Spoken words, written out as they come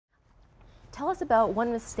tell us about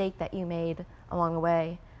one mistake that you made along the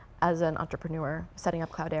way as an entrepreneur setting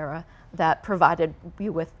up Cloudera that provided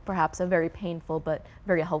you with perhaps a very painful but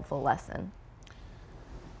very helpful lesson.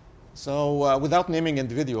 So without naming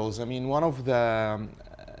individuals, I mean, one of the,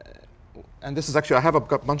 and this is actually, I have a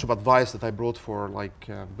bunch of advice that I brought for like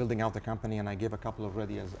building out the company, and I gave a couple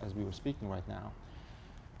already as we were speaking right now.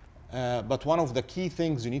 But one of the key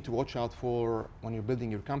things you need to watch out for when you're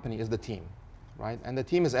building your company is the team, right? And the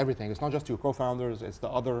team is everything. It's not just your co-founders, it's the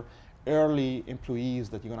other early employees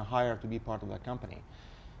that you're going to hire to be part of that company.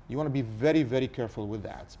 You want to be very, very careful with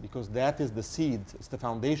that, because that is the seed, it's the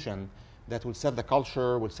foundation that will set the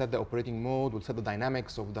culture, will set the operating mode, will set the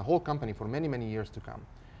dynamics of the whole company for many, many years to come.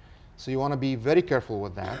 So you want to be very careful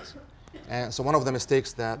with that. And so one of the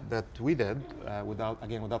mistakes that we did,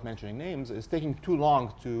 without mentioning names, is taking too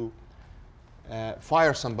long to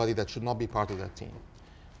fire somebody that should not be part of that team,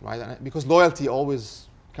 right? And because loyalty always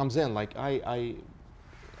comes in. Like I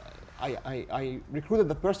recruited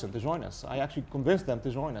the person to join us. I actually convinced them to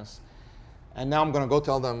join us. And now I'm going to go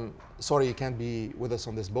tell them, sorry, you can't be with us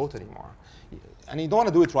on this boat anymore. And you don't want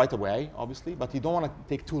to do it right away, obviously, but you don't want to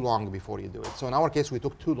take too long before you do it. So in our case, we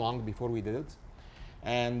took too long before we did it.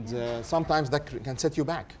 And sometimes that can set you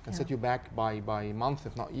back, set you back by months,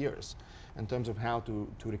 if not years, in terms of how to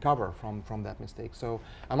recover from that mistake. So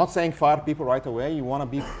I'm not saying fire people right away. You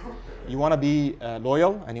want to be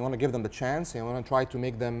loyal, and you want to give them the chance, and you want to try to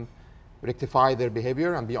make them rectify their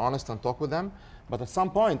behavior and be honest and talk with them. But at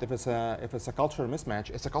some point, if it's a cultural mismatch,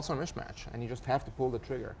 it's a cultural mismatch, and you just have to pull the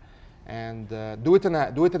trigger, and do it in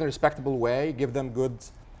a respectable way. Give them good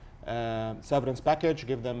severance package.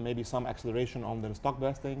 Give them maybe some acceleration on their stock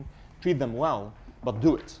vesting. Treat them well, but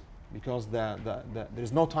do it, because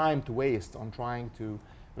there's no time to waste on trying to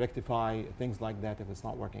rectify things like that if it's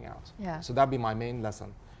not working out. Yeah. So that'd be my main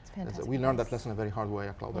lesson. Fantastic. We learned that lesson a very hard way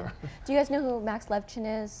at Cloudera. Yeah. Do you guys know who Max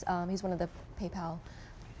Levchin is? He's one of the PayPal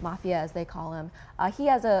mafia, as they call him. He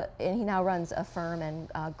now runs a firm in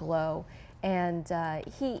Glow, and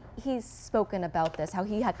he's spoken about this, how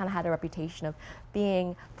he kind of had a reputation of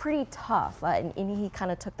being pretty tough, and he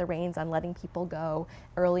kind of took the reins on letting people go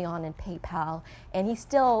early on in PayPal, and he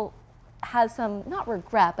still has some, not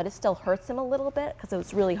regret, but it still hurts him a little bit because it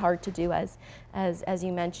was really hard to do, as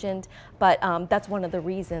you mentioned. But that's one of the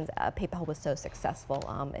reasons PayPal was so successful,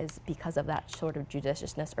 is because of that sort of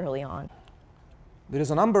judiciousness early on. There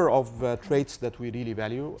is a number of traits that we really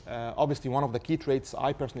value. Obviously, one of the key traits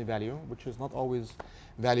I personally value, which is not always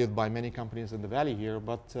valued by many companies in the Valley here,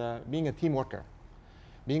 but being a team worker.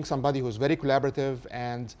 Being somebody who's very collaborative,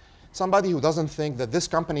 and somebody who doesn't think that this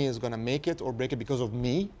company is going to make it or break it because of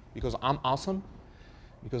me, because I'm awesome,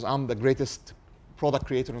 because I'm the greatest product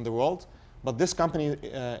creator in the world. But this company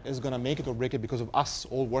is going to make it or break it because of us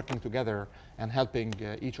all working together and helping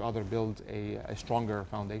each other build a stronger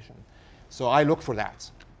foundation. So I look for that.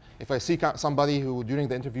 If I see somebody who, during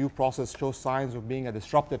the interview process, shows signs of being a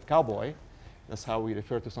disruptive cowboy, that's how we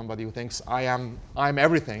refer to somebody who thinks I'm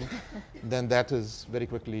everything, then that is very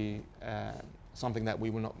quickly something that we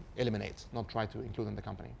will not eliminate, not try to include in the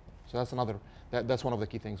company. So that's one of the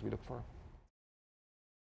key things we look for.